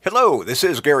Hello, this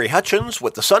is Gary Hutchins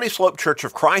with the Sunny Slope Church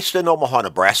of Christ in Omaha,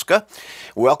 Nebraska.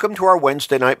 Welcome to our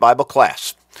Wednesday night Bible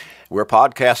class. We're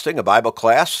podcasting a Bible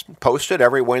class posted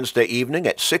every Wednesday evening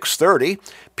at 6:30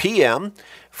 p.m.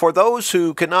 for those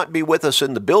who cannot be with us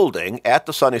in the building at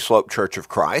the Sunny Slope Church of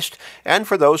Christ, and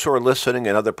for those who are listening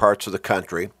in other parts of the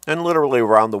country and literally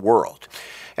around the world.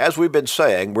 As we've been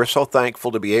saying, we're so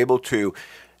thankful to be able to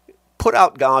put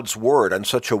out God's Word on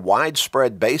such a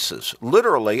widespread basis,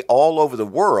 literally all over the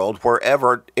world,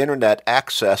 wherever internet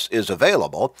access is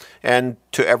available, and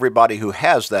to everybody who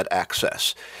has that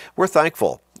access. We're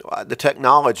thankful. The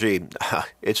technology,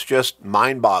 it's just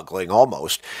mind-boggling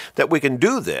almost, that we can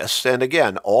do this, and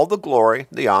again, all the glory,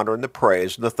 the honor, and the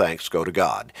praise, and the thanks go to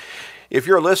God. If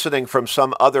you're listening from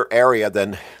some other area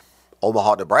than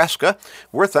Omaha, Nebraska,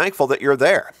 we're thankful that you're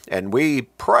there, and we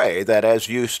pray that as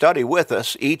you study with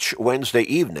us each Wednesday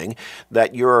evening,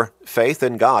 that your faith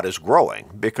in God is growing,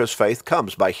 because faith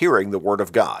comes by hearing the Word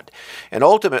of God. And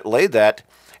ultimately, that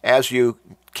as you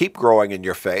keep growing in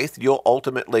your faith, you'll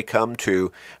ultimately come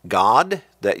to God,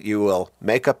 that you will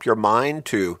make up your mind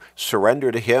to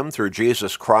surrender to Him through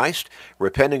Jesus Christ,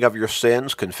 repenting of your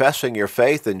sins, confessing your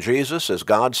faith in Jesus as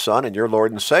God's Son and your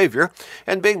Lord and Savior,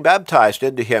 and being baptized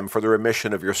into Him for the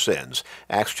remission of your sins.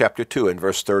 Acts chapter 2 and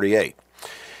verse 38.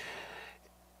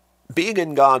 Being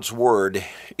in God's Word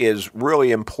is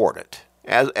really important.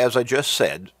 As I just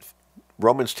said,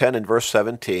 Romans 10 and verse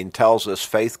 17 tells us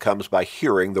faith comes by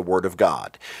hearing the Word of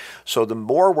God. So the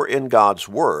more we're in God's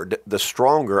Word, the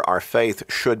stronger our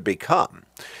faith should become.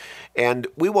 And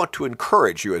we want to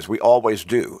encourage you, as we always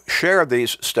do, share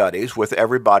these studies with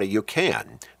everybody you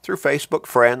can, through Facebook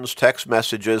friends, text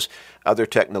messages, other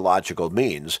technological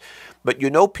means. But you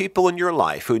know people in your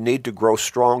life who need to grow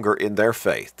stronger in their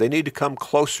faith. They need to come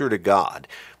closer to God.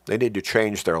 They need to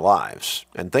change their lives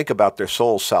and think about their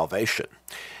soul's salvation.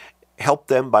 Help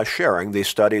them by sharing these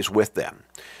studies with them.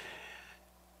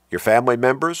 Your family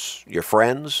members, your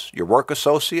friends, your work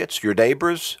associates, your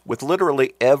neighbors, with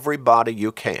literally everybody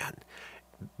you can.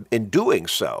 In doing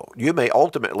so, you may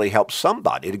ultimately help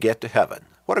somebody to get to heaven.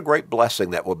 What a great blessing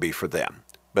that will be for them.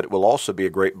 But it will also be a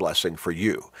great blessing for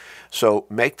you. So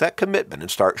make that commitment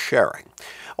and start sharing.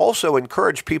 Also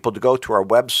encourage people to go to our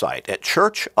website at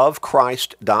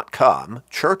churchofchrist.com,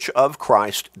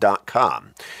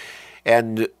 churchofchrist.com,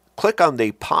 and click on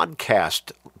the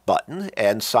podcast button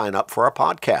and sign up for our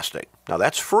podcasting. Now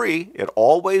that's free. It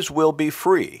always will be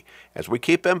free. As we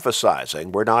keep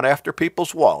emphasizing, we're not after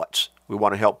people's wallets. We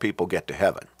want to help people get to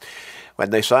heaven. When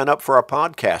they sign up for our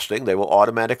podcasting, they will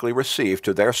automatically receive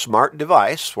to their smart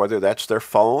device, whether that's their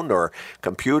phone or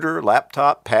computer,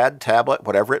 laptop, pad, tablet,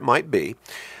 whatever it might be,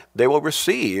 they will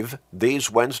receive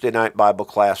these Wednesday night Bible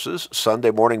classes,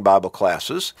 Sunday morning Bible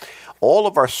classes, all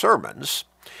of our sermons,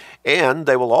 and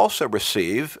they will also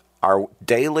receive our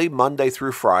daily Monday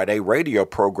through Friday radio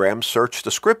program, Search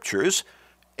the Scriptures,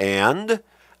 and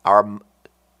our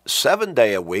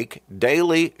 7-day-a-week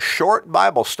daily short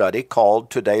Bible study called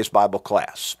Today's Bible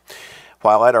Class.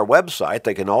 While at our website,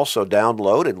 they can also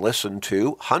download and listen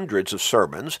to hundreds of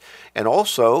sermons, and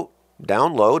also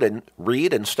download and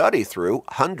read and study through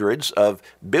hundreds of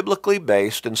biblically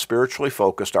based and spiritually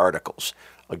focused articles.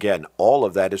 Again, all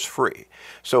of that is free.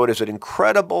 So it is an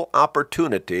incredible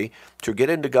opportunity to get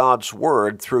into God's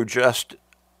Word through just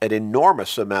an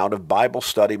enormous amount of Bible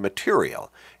study material.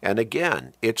 And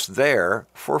again, it's there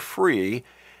for free,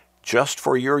 just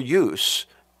for your use,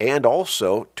 and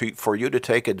also for you to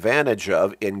take advantage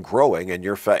of in growing in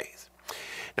your faith.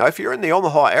 Now, if you're in the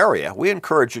Omaha area, we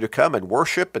encourage you to come and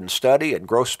worship and study and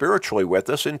grow spiritually with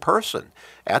us in person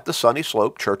at the Sunny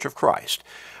Slope Church of Christ.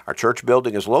 Our church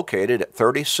building is located at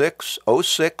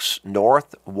 3606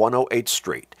 North 108th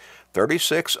Street.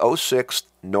 3606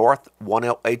 North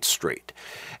 108th Street.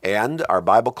 And our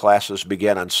Bible classes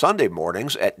begin on Sunday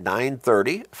mornings at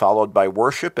 9:30, followed by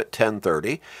worship at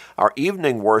 10:30. Our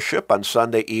evening worship on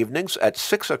Sunday evenings at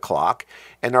 6 o'clock,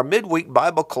 and our midweek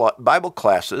Bible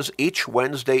classes each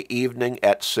Wednesday evening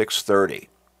at 6:30.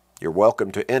 You're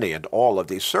welcome to any and all of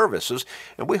these services,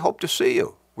 and we hope to see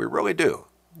you. We really do.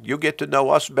 You get to know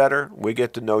us better, we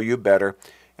get to know you better,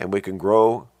 and we can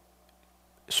grow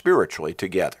spiritually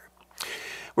together.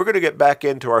 We're going to get back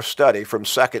into our study from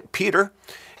 2 Peter,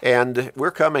 and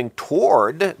we're coming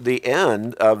toward the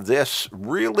end of this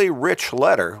really rich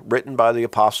letter written by the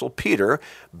Apostle Peter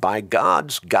by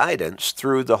God's guidance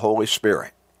through the Holy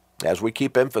Spirit. As we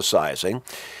keep emphasizing,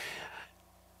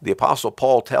 the Apostle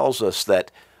Paul tells us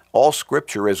that all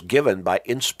Scripture is given by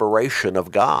inspiration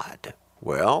of God.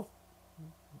 Well,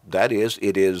 that is,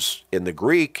 it is in the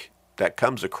Greek, that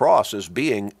comes across as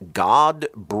being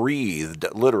God-breathed,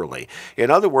 literally.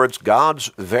 In other words, God's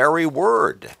very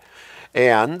word.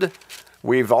 And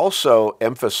we've also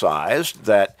emphasized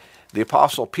that the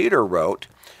Apostle Peter wrote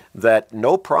that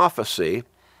no prophecy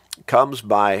comes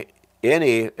by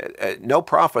no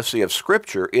prophecy of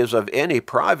Scripture is of any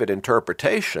private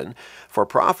interpretation, for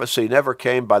prophecy never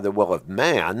came by the will of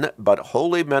man, but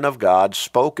holy men of God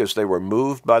spoke as they were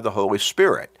moved by the Holy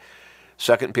Spirit.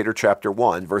 2 Peter chapter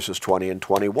 1, verses 20 and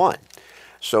 21.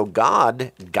 So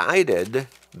God guided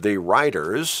the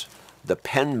writers, the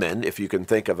penmen, if you can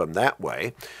think of them that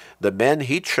way, the men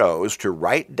he chose to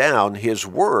write down his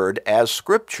word as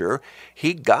Scripture.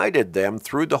 He guided them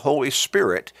through the Holy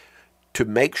Spirit to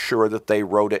make sure that they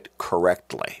wrote it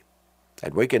correctly.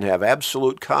 And we can have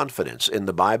absolute confidence in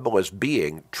the Bible as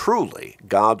being truly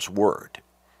God's Word.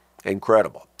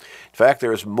 Incredible. In fact,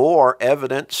 there is more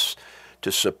evidence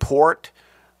to support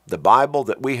the Bible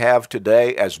that we have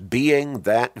today as being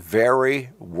that very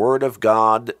Word of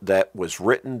God that was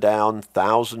written down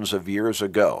thousands of years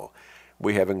ago.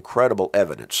 We have incredible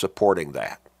evidence supporting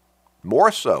that.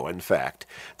 More so, in fact,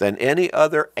 than any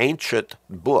other ancient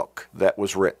book that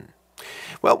was written.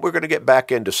 Well, we're going to get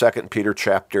back into 2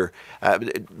 Peter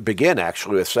begin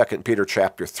actually with 2 Peter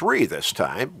chapter 3 this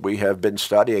time. We have been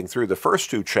studying through the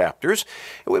first two chapters,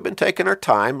 and we've been taking our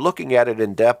time, looking at it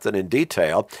in depth and in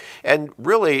detail, and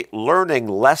really learning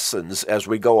lessons as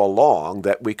we go along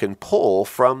that we can pull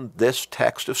from this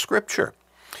text of Scripture.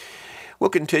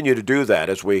 We'll continue to do that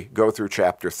as we go through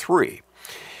chapter 3.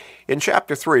 In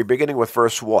chapter 3, beginning with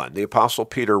verse 1, the Apostle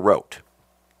Peter wrote,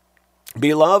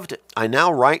 "Beloved, I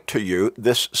now write to you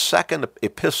this second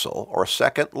epistle, or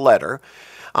second letter,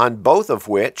 on both of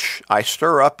which I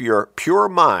stir up your pure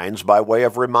minds by way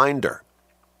of reminder."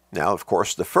 Now, of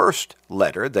course, the first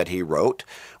letter that he wrote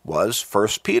was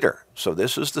 1 Peter. So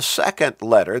this is the second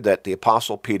letter that the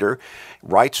Apostle Peter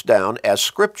writes down as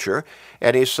Scripture,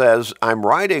 and he says, "I'm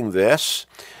writing this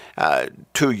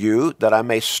to you that I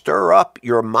may stir up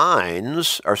your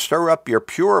minds, or stir up your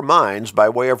pure minds by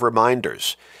way of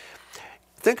reminders."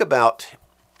 Think about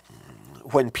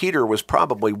when Peter was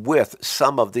probably with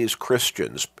some of these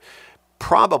Christians,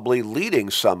 probably leading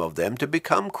some of them to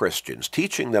become Christians,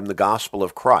 teaching them the gospel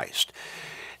of Christ.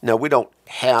 Now, we don't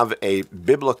have a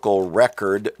biblical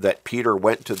record that Peter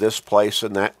went to this place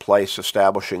and that place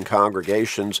establishing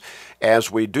congregations, as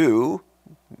we do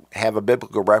have a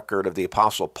biblical record of the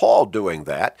Apostle Paul doing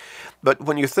that. But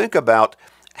when you think about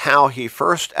how he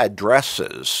first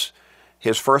addresses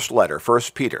his first letter,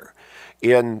 1 Peter,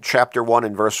 in chapter 1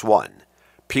 and verse 1,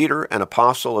 "Peter, an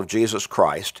apostle of Jesus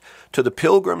Christ, to the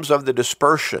pilgrims of the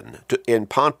dispersion in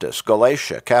Pontus,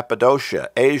 Galatia, Cappadocia,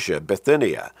 Asia,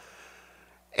 Bithynia."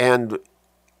 And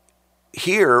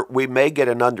here we may get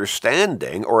an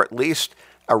understanding, or at least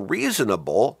a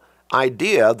reasonable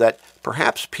idea, that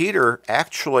perhaps Peter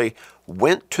actually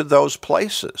went to those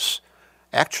places,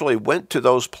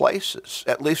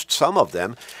 at least some of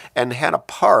them, and had a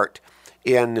part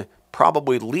in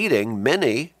probably leading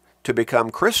many to become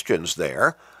Christians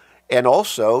there, and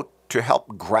also to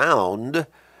help ground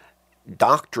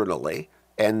doctrinally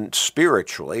and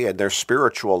spiritually in their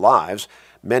spiritual lives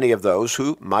many of those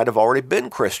who might have already been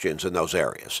Christians in those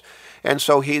areas. And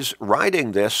so he's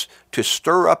writing this to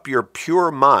stir up your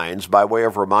pure minds by way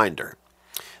of reminder.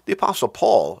 The Apostle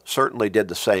Paul certainly did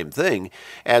the same thing,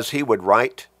 as he would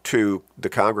write to the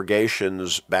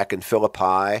congregations back in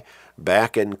Philippi,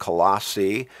 back in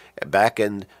Colossae, back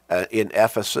in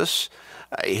Ephesus.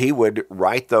 He would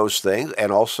write those things,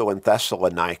 and also in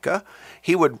Thessalonica.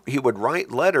 He would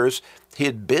write letters. He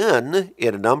had been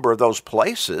in a number of those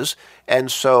places,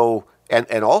 and so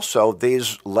and also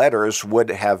these letters would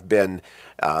have been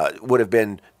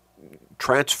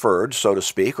transferred, so to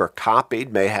speak, or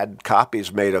copied, had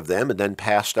copies made of them, and then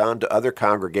passed on to other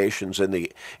congregations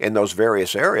in those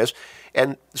various areas.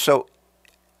 And so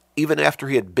even after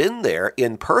he had been there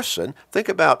in person, think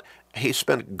about, he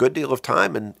spent a good deal of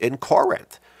time in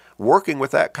Corinth, working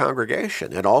with that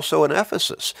congregation, and also in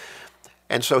Ephesus.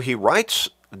 And so he writes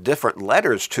different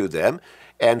letters to them,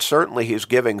 and certainly he's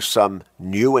giving some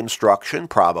new instruction,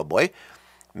 probably,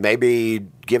 maybe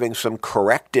giving some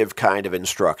corrective kind of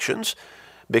instructions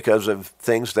because of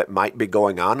things that might be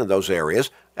going on in those areas.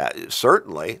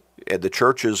 Certainly, in the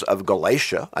churches of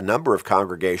Galatia, a number of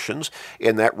congregations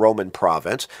in that Roman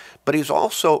province, but he's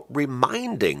also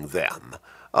reminding them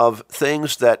of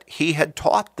things that he had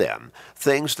taught them,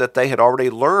 things that they had already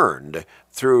learned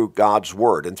through God's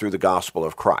Word and through the gospel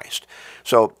of Christ.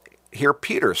 So here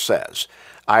Peter says,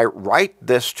 "I write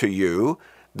this to you,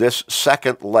 this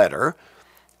second letter,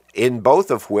 in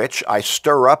both of which I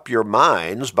stir up your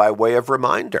minds by way of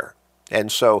reminder."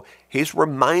 And so he's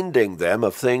reminding them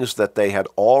of things that they had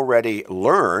already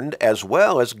learned, as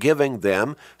well as giving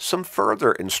them some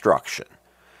further instruction.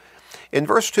 In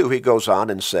verse 2, he goes on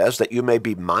and says that you may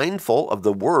be mindful of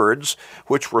the words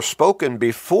which were spoken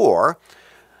before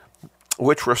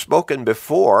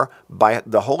by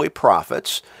the holy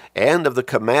prophets, and of the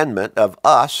commandment of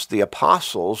us, the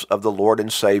apostles of the Lord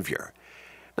and Savior.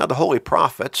 Now, the holy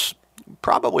prophets,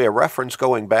 probably a reference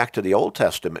going back to the Old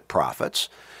Testament prophets,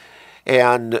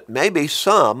 and maybe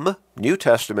some New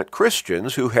Testament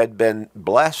Christians who had been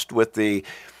blessed with the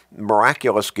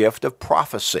miraculous gift of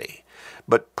prophecy.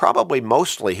 But probably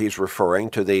mostly he's referring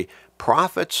to the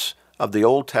prophets of the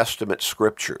Old Testament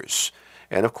scriptures.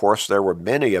 And of course, there were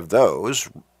many of those,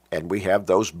 and we have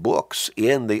those books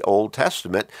in the Old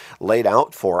Testament laid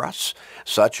out for us,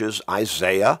 such as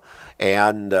Isaiah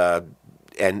and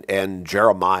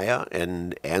Jeremiah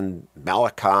and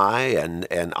Malachi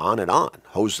and on,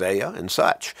 Hosea and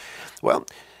such. Well,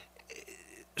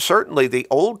 certainly the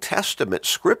Old Testament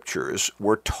scriptures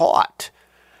were taught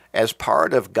as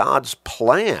part of God's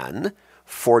plan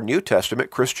for New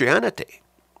Testament Christianity.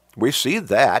 We see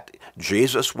that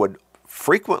Jesus would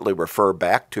frequently refer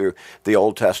back to the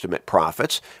Old Testament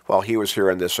prophets while he was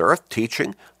here on this earth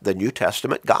teaching the New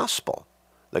Testament gospel,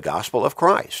 the gospel of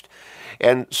Christ.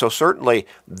 And so certainly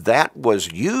that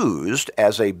was used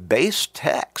as a base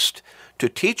text to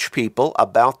teach people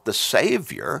about the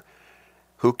Savior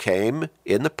who came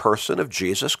in the person of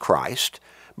Jesus Christ,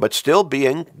 but still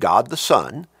being God the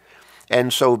Son.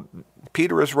 And so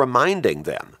Peter is reminding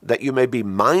them that you may be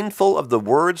mindful of the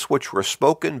words which were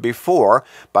spoken before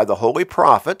by the holy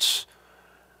prophets,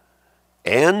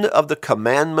 and of the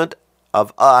commandment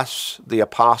of us, the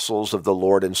apostles of the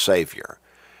Lord and Savior.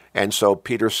 And so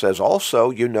Peter says also,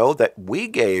 you know that we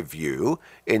gave you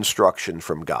instruction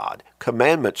from God,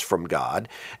 commandments from God,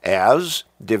 as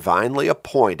divinely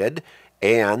appointed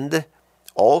and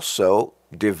also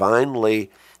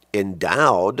divinely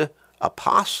endowed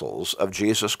apostles of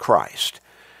Jesus Christ.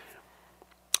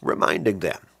 Reminding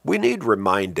them. We need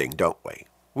reminding, don't we?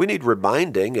 We need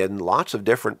reminding in lots of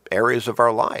different areas of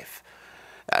our life.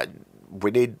 We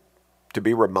need to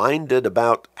be reminded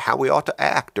about how we ought to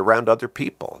act around other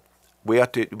people. We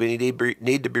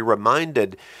need to be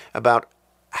reminded about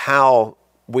how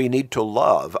we need to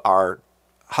love our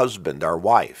husband, our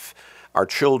wife, our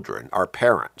children, our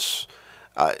parents,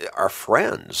 our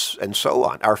friends, and so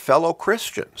on, our fellow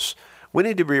Christians. We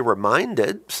need to be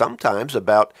reminded sometimes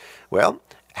about, well,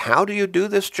 how do you do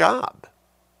this job?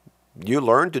 You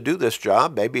learned to do this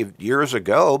job maybe years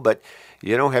ago, but,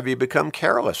 have you become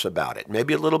careless about it?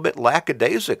 Maybe a little bit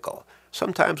lackadaisical.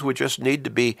 Sometimes we just need to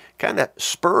be kind of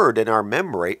spurred in our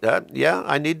memory that,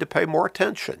 I need to pay more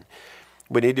attention.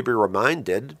 We need to be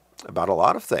reminded about a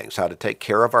lot of things, how to take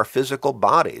care of our physical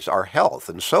bodies, our health,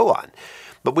 and so on.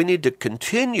 But we need to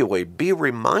continually be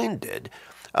reminded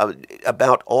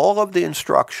about all of the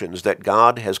instructions that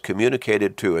God has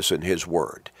communicated to us in His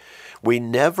Word. We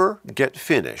never get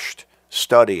finished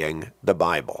studying the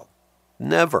Bible.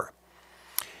 Never.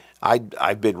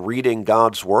 I've been reading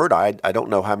God's Word. I don't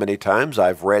know how many times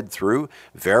I've read through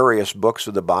various books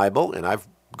of the Bible, and I've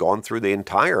gone through the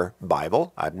entire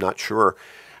Bible. I'm not sure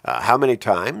how many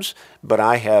times, but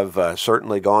I have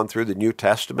certainly gone through the New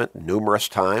Testament numerous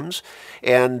times,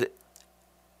 and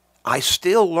I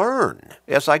still learn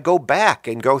as I go back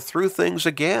and go through things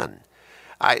again.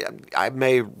 I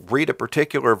may read a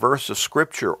particular verse of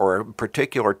Scripture or a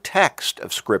particular text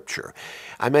of Scripture.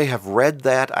 I may have read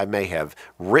that. I may have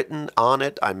written on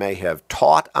it. I may have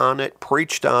taught on it,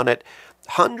 preached on it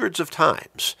hundreds of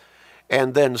times.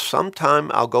 And then sometime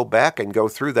I'll go back and go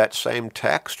through that same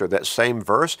text or that same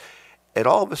verse, and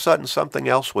all of a sudden something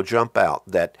else will jump out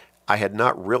that I had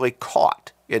not really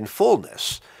caught in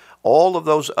fullness. All of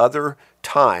those other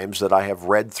times that I have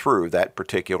read through that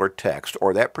particular text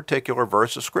or that particular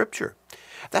verse of Scripture.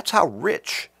 That's how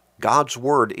rich God's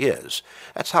Word is.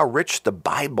 That's how rich the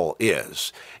Bible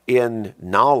is in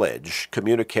knowledge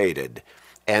communicated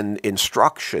and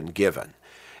instruction given.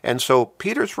 And so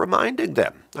Peter's reminding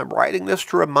them, I'm writing this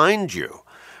to remind you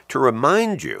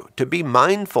to be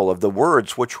mindful of the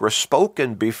words which were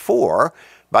spoken before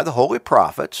by the holy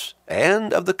prophets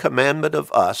and of the commandment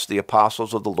of us, the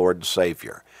apostles of the Lord and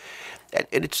Savior.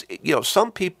 And it's,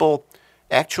 some people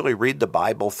actually read the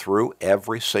Bible through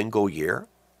every single year.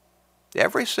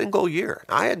 Every single year.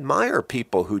 I admire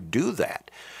people who do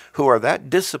that, who are that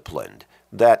disciplined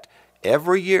that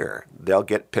every year they'll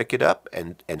pick it up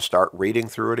and start reading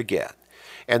through it again.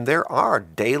 And there are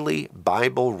daily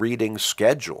Bible reading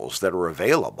schedules that are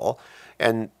available,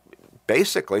 and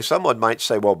basically, someone might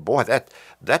say, well, boy,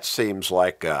 that seems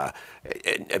like a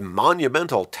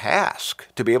monumental task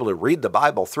to be able to read the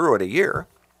Bible through in a year.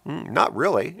 Not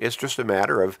really. It's just a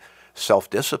matter of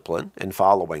self-discipline and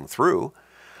following through.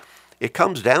 It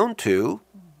comes down to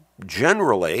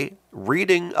generally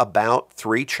reading about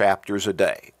 3 chapters a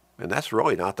day, and that's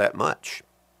really not that much.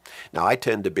 Now, I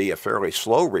tend to be a fairly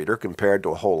slow reader compared to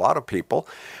a whole lot of people,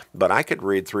 but I could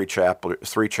read 3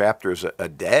 chapters a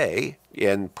day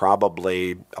in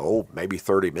probably, maybe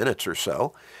 30 minutes or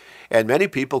so. And many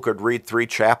people could read 3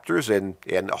 chapters in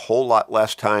a whole lot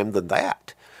less time than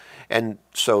that. And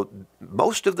so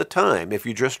most of the time, if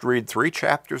you just read 3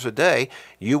 chapters a day,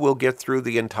 you will get through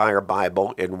the entire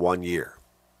Bible in 1 year.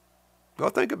 Go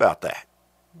think about that.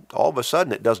 All of a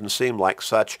sudden, it doesn't seem like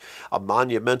such a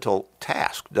monumental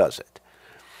task, does it?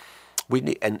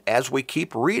 And as we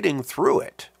keep reading through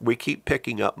it, we keep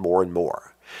picking up more and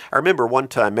more. I remember one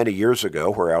time many years ago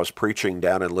where I was preaching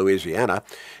down in Louisiana,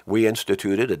 we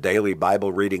instituted a daily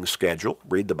Bible reading schedule,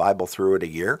 read the Bible through in a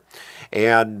year.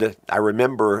 And I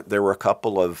remember there were a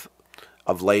couple of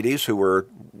ladies who were,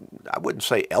 I wouldn't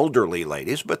say elderly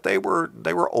ladies, but they were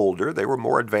older. They were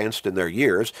more advanced in their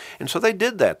years. And so they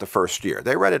did that the first year.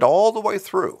 They read it all the way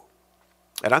through.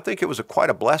 And I think it was quite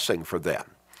a blessing for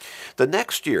them. The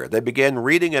next year, they began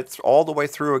reading it all the way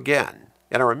through again.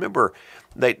 And I remember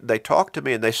they talked to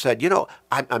me and they said,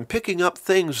 I'm picking up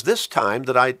things this time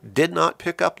that I did not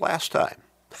pick up last time.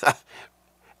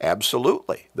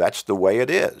 Absolutely. That's the way it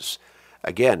is.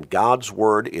 Again, God's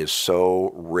word is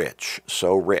so rich,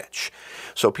 so rich.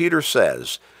 So Peter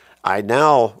says, I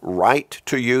now write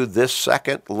to you this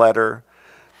second letter,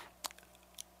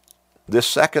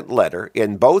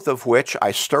 in both of which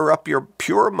I stir up your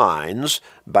pure minds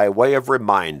by way of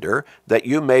reminder, that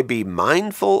you may be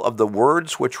mindful of the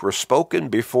words which were spoken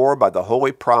before by the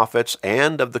holy prophets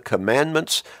and of the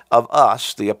commandments of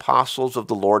us, the apostles of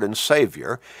the Lord and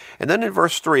Savior. And then in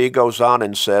verse 3 goes on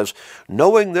and says,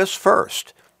 knowing this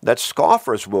first, that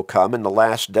scoffers will come in the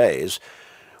last days,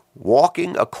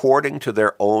 walking according to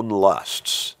their own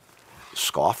lusts.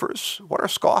 Scoffers? What are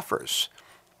scoffers?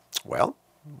 Well,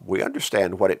 we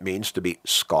understand what it means to be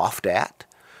scoffed at.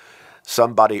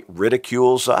 Somebody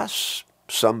ridicules us.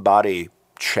 Somebody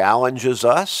challenges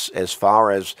us as far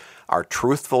as our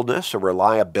truthfulness or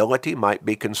reliability might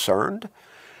be concerned.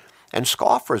 And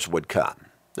scoffers would come.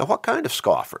 Now, what kind of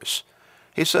scoffers?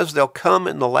 He says they'll come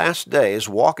in the last days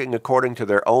walking according to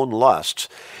their own lusts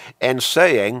and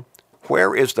saying,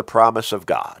 where is the promise of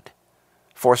God?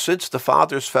 For since the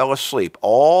fathers fell asleep,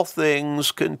 all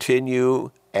things continue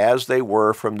as they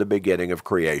were from the beginning of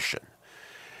creation.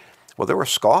 Well, there were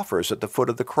scoffers at the foot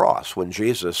of the cross when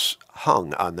Jesus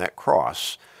hung on that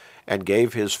cross and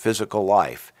gave his physical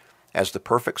life as the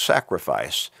perfect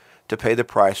sacrifice to pay the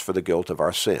price for the guilt of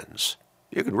our sins.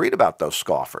 You can read about those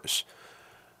scoffers.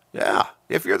 Yeah,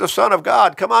 if you're the Son of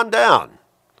God, come on down.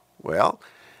 Well,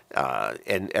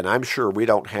 and I'm sure we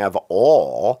don't have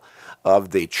all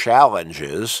of the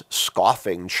challenges,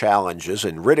 scoffing challenges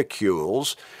and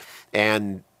ridicules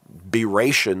and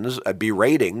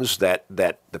beratings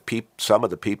that some of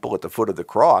the people at the foot of the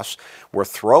cross were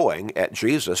throwing at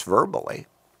Jesus verbally.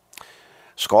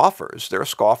 Scoffers, there are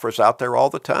scoffers out there all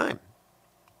the time,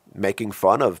 making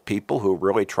fun of people who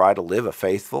really try to live a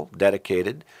faithful,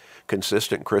 dedicated,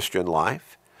 consistent Christian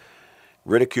life,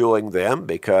 ridiculing them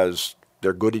because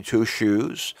they're goody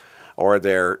two-shoes or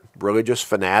they're religious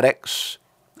fanatics,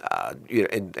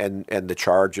 and the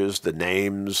charges, the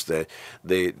names, the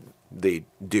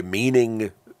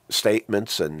demeaning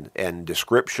statements and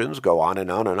descriptions go on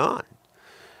and on and on.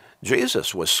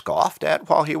 Jesus was scoffed at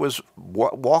while he was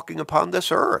walking upon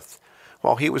this earth,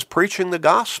 while he was preaching the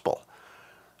gospel,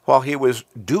 while he was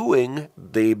doing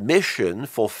the mission,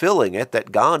 fulfilling it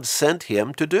that God sent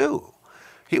him to do.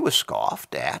 He was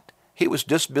scoffed at. He was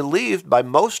disbelieved by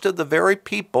most of the very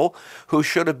people who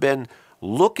should have been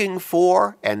looking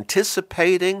for,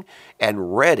 anticipating,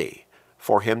 and ready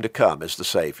for him to come as the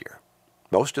Savior.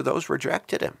 Most of those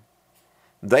rejected him.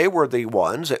 They were the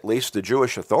ones, at least the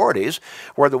Jewish authorities,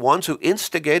 were the ones who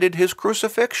instigated his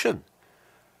crucifixion.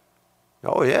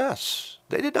 Oh yes,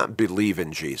 they did not believe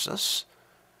in Jesus.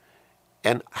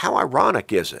 And how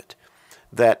ironic is it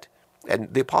that,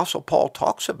 and the Apostle Paul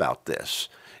talks about this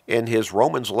in his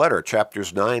Romans letter,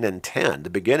 chapters 9 and 10, the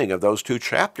beginning of those 2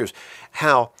 chapters,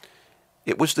 how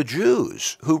it was the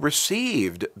Jews who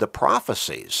received the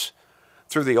prophecies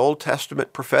through the Old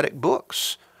Testament prophetic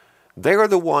books. They are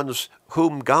the ones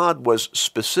whom God was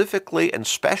specifically and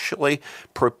specially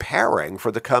preparing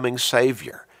for the coming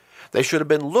Savior. They should have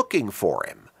been looking for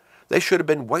him. They should have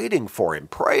been waiting for him,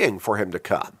 praying for him to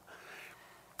come.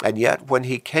 And yet when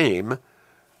he came,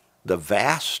 the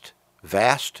vast,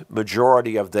 vast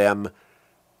majority of them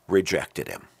rejected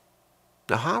him.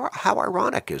 Now, how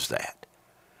ironic is that?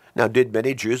 Now, did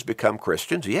many Jews become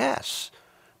Christians? Yes.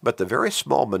 But the very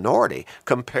small minority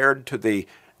compared to the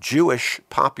Jewish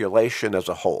population as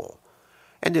a whole.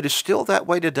 And it is still that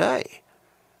way today.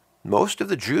 Most of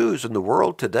the Jews in the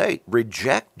world today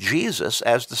reject Jesus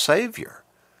as the Savior.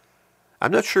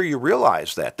 I'm not sure you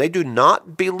realize that. They do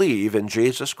not believe in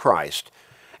Jesus Christ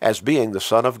as being the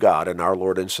Son of God and our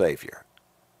Lord and Savior.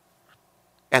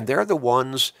 And they're the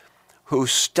ones who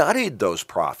studied those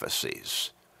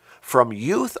prophecies from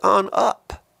youth on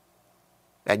up,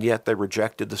 and yet they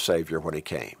rejected the Savior when he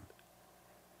came.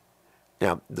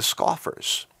 Now, the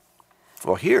scoffers.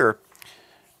 Well, here,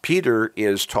 Peter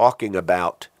is talking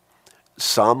about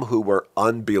some who were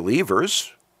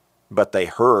unbelievers, but they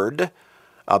heard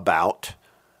about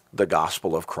the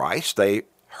gospel of Christ. They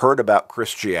heard about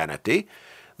Christianity.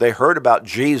 They heard about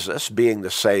Jesus being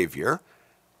the Savior.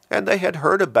 And they had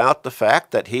heard about the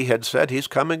fact that he had said he's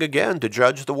coming again to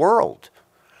judge the world.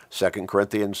 2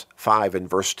 Corinthians 5 and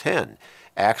verse 10.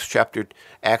 Acts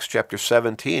chapter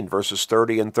 17, verses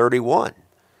 30 and 31.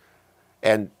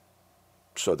 And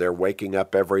so they're waking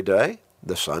up every day.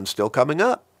 The sun's still coming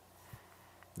up.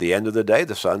 The end of the day,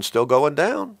 the sun's still going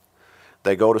down.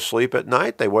 They go to sleep at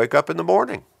night. They wake up in the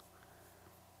morning.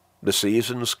 The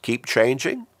seasons keep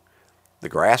changing. The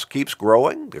grass keeps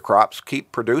growing. The crops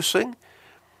keep producing.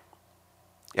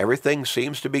 Everything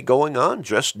seems to be going on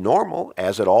just normal,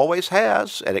 as it always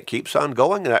has, and it keeps on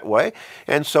going that way.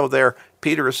 And so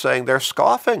Peter is saying they're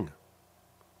scoffing.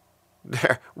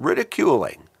 They're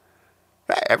ridiculing.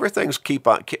 Everything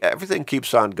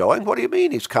keeps on going. What do you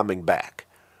mean he's coming back?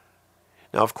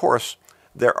 Now, of course,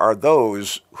 there are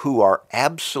those who are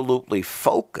absolutely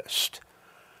focused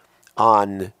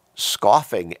on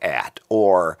scoffing at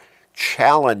or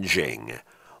challenging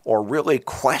or really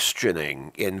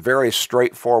questioning in very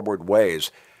straightforward ways,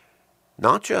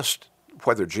 not just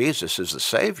whether Jesus is the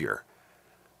Savior,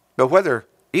 but whether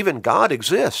even God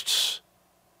exists.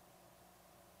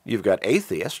 You've got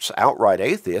atheists, outright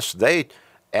atheists. They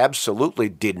absolutely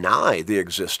deny the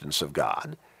existence of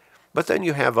God. But then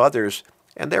you have others,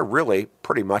 and they're really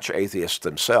pretty much atheists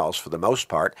themselves for the most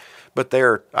part, but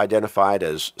they're identified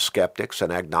as skeptics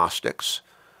and agnostics.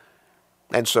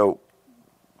 And so,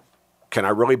 can I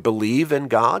really believe in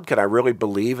God? Can I really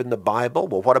believe in the Bible?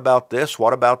 Well, what about this?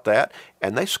 What about that?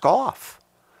 And they scoff.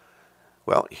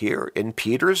 Well, here in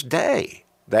Peter's day,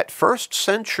 that first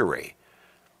century,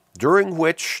 during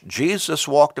which Jesus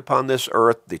walked upon this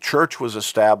earth, the church was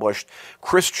established,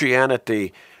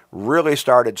 Christianity really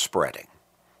started spreading.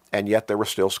 And yet there were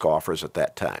still scoffers at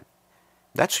that time.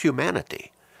 That's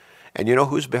humanity. And you know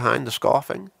who's behind the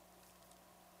scoffing?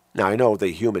 Now, I know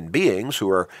the human beings who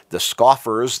are the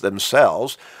scoffers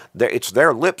themselves, it's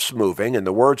their lips moving and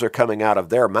the words are coming out of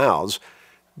their mouths,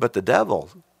 but the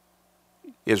devil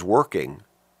is working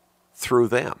through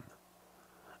them.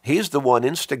 He's the one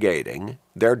instigating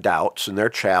their doubts and their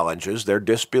challenges, their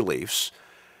disbeliefs,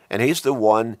 and he's the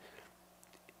one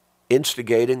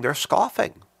instigating their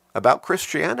scoffing about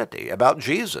Christianity, about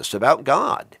Jesus, about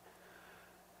God.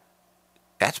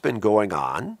 That's been going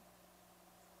on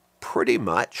pretty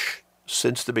much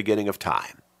since the beginning of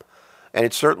time. And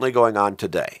it's certainly going on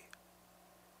today.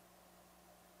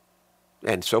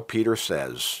 And so Peter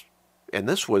says, and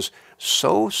this was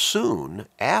so soon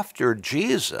after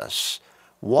Jesus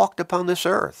walked upon this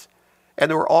earth,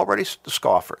 and there were already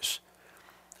scoffers.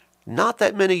 Not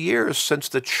that many years since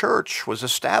the church was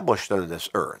established on this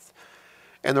earth,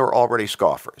 and there were already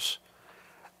scoffers.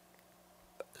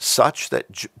 Such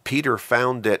that Peter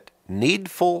found it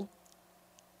needful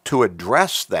to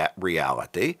address that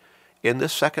reality in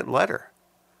this second letter,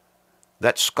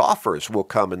 that scoffers will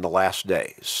come in the last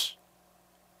days,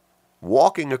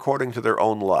 walking according to their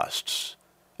own lusts,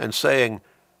 and saying,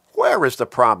 "Where is the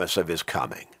promise of his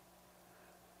coming?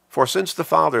 For since the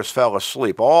fathers fell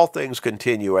asleep, all things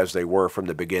continue as they were from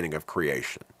the beginning of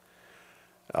creation."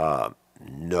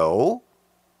 No.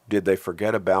 Did they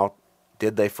forget about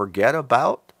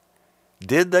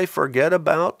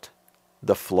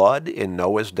the flood in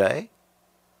Noah's day?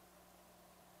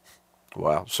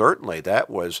 Well, certainly that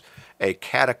was a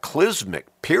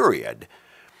cataclysmic period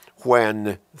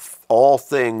when all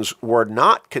things were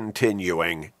not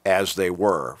continuing as they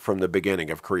were from the beginning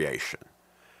of creation,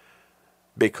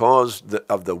 because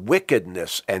of the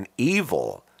wickedness and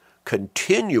evil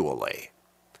continually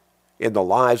in the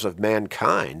lives of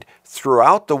mankind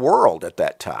throughout the world at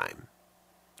that time,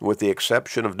 with the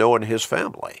exception of Noah and his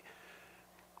family.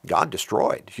 God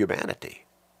destroyed humanity.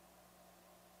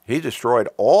 He destroyed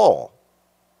all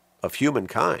of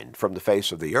humankind from the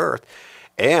face of the earth,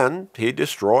 and he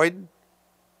destroyed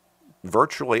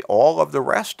virtually all of the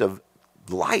rest of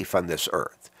life on this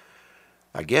earth.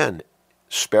 Again,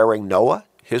 sparing Noah,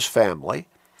 his family,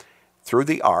 through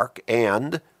the ark,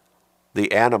 and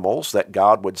the animals that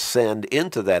God would send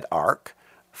into that ark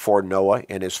for Noah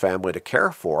and his family to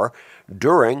care for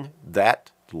during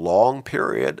that long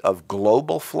period of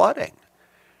global flooding.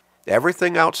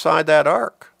 Everything outside that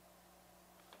ark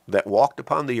that walked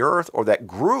upon the earth or that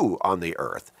grew on the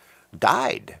earth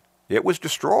died. It was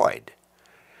destroyed.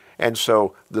 And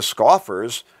so the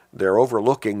scoffers, they're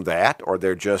overlooking that, or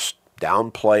they're just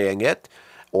downplaying it,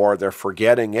 or they're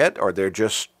forgetting it, or they're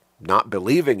just not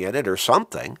believing in it or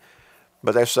something.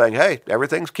 But they're saying, hey,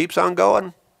 everything keeps on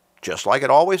going just like it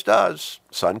always does.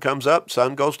 Sun comes up,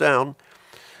 sun goes down.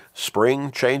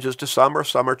 Spring changes to summer,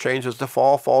 summer changes to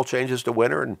fall, fall changes to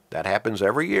winter, and that happens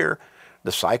every year.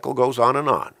 The cycle goes on and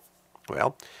on.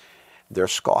 Well, they're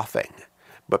scoffing.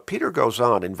 But Peter goes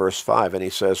on in verse 5, and he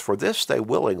says, for this they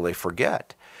willingly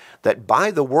forget, that by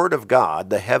the word of God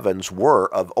the heavens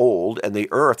were of old, and the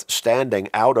earth standing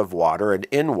out of water and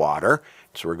in water.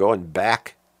 So we're going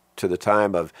back to the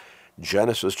time of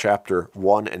Genesis chapter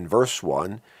 1 and verse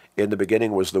 1. In the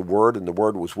beginning was the Word, and the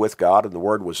Word was with God, and the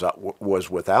Word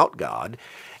was without God.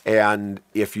 And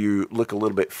if you look a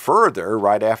little bit further,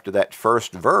 right after that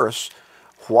first verse,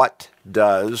 what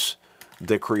does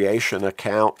the creation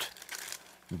account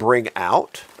bring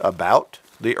out about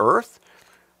the earth?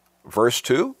 Verse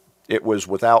 2, it was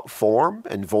without form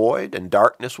and void, and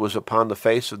darkness was upon the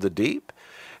face of the deep,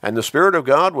 and the Spirit of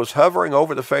God was hovering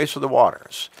over the face of the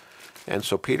waters. And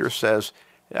so Peter says,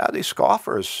 yeah, these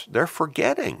scoffers, they're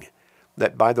forgetting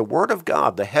that by the word of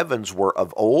God the heavens were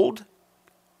of old,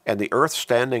 and the earth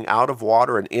standing out of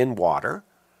water and in water,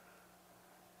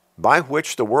 by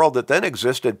which the world that then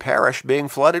existed perished, being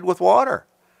flooded with water.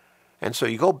 And so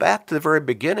you go back to the very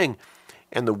beginning,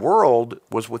 and the world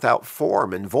was without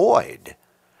form and void.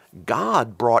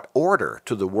 God brought order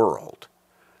to the world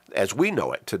as we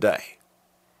know it today.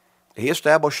 He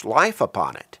established life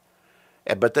upon it.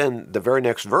 But then the very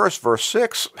next verse, verse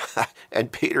 6,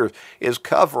 and Peter is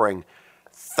covering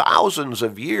thousands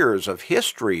of years of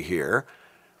history here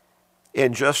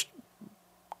in just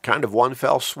kind of one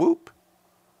fell swoop,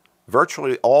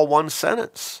 virtually all one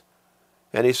sentence.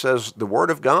 And he says, the word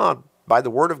of God, by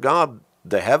the word of God,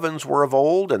 the heavens were of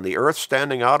old, and the earth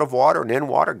standing out of water and in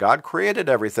water. God created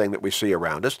everything that we see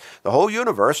around us, the whole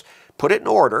universe, put it in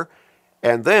order,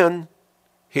 and then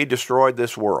he destroyed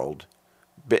this world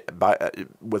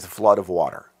with a flood of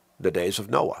water, the days of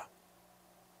Noah.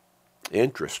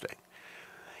 Interesting.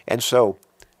 And so,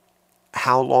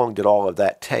 how long did all of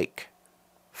that take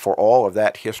for all of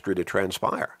that history to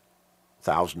transpire?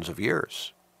 Thousands of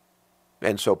years.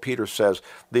 And so Peter says,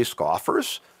 these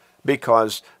scoffers,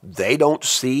 because they don't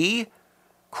see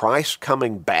Christ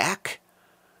coming back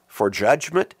for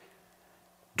judgment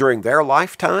during their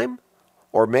lifetime,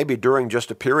 or maybe during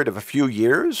just a period of a few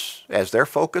years as they're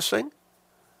focusing,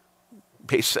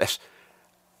 he says,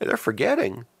 they're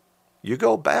forgetting. You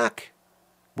go back,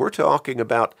 we're talking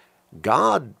about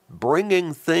God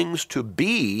bringing things to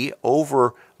be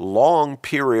over long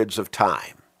periods of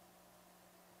time.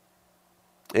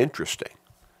 Interesting.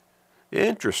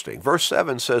 Interesting. Verse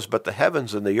 7 says, but the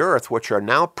heavens and the earth, which are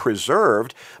now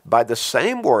preserved by the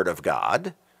same word of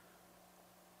God,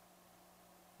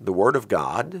 the word of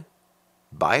God,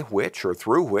 by which or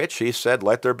through which he said,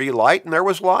 let there be light, and there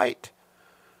was light.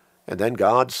 And then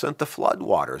God sent the flood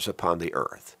waters upon the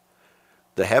earth.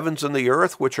 The heavens and the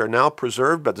earth, which are now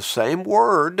preserved by the same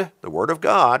word, the word of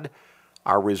God,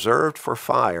 are reserved for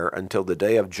fire until the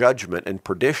day of judgment and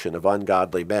perdition of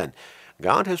ungodly men.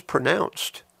 God has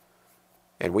pronounced,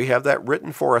 and we have that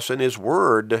written for us in his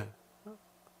word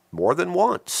more than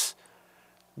once,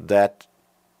 that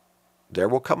there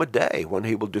will come a day when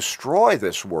he will destroy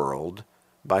this world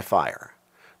by fire.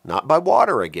 Not by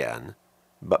water again,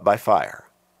 but by fire.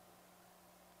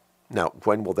 Now,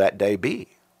 when will that day be?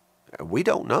 We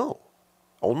don't know.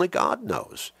 Only God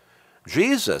knows.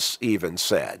 Jesus even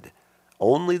said,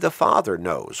 only the Father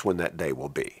knows when that day will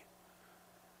be.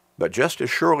 But just as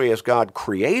surely as God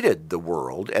created the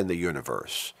world and the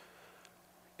universe,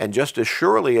 and just as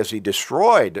surely as he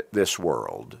destroyed this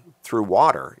world through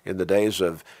water in the days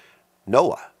of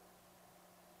Noah,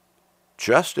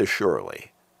 just as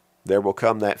surely there will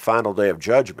come that final day of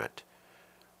judgment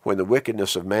when the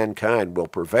wickedness of mankind will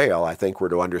prevail. I think we're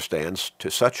to understand to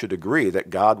such a degree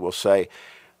that God will say,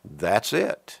 that's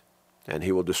it. And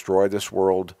he will destroy this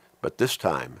world, but this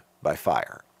time by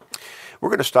fire. We're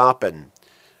going to stop and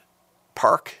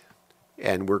park,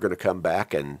 and we're going to come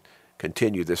back and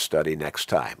continue this study next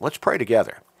time. Let's pray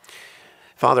together.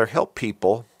 Father, help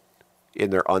people in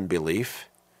their unbelief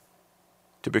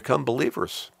to become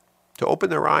believers, to open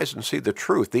their eyes and see the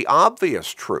truth, the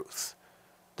obvious truth,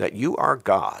 that you are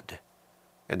God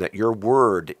and that your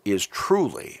word is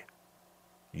truly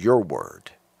your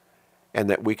word, and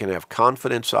that we can have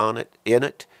confidence in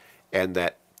it, and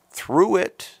that through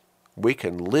it we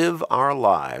can live our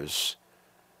lives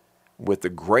with the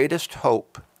greatest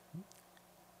hope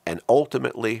and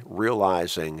ultimately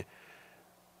realizing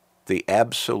the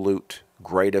absolute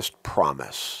greatest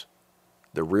promise,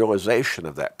 the realization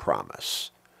of that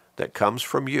promise that comes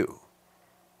from you,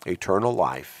 eternal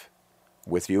life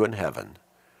with you in heaven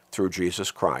through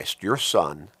Jesus Christ, your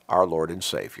Son, our Lord and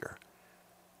Savior.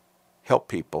 Help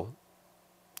people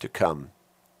to come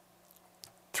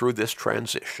through this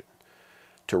transition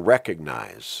to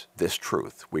recognize this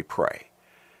truth, we pray,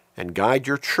 and guide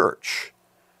your church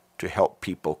to help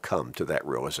people come to that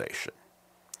realization.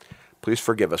 Please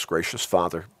forgive us, gracious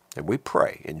Father, and we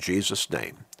pray in Jesus'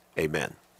 name. Amen.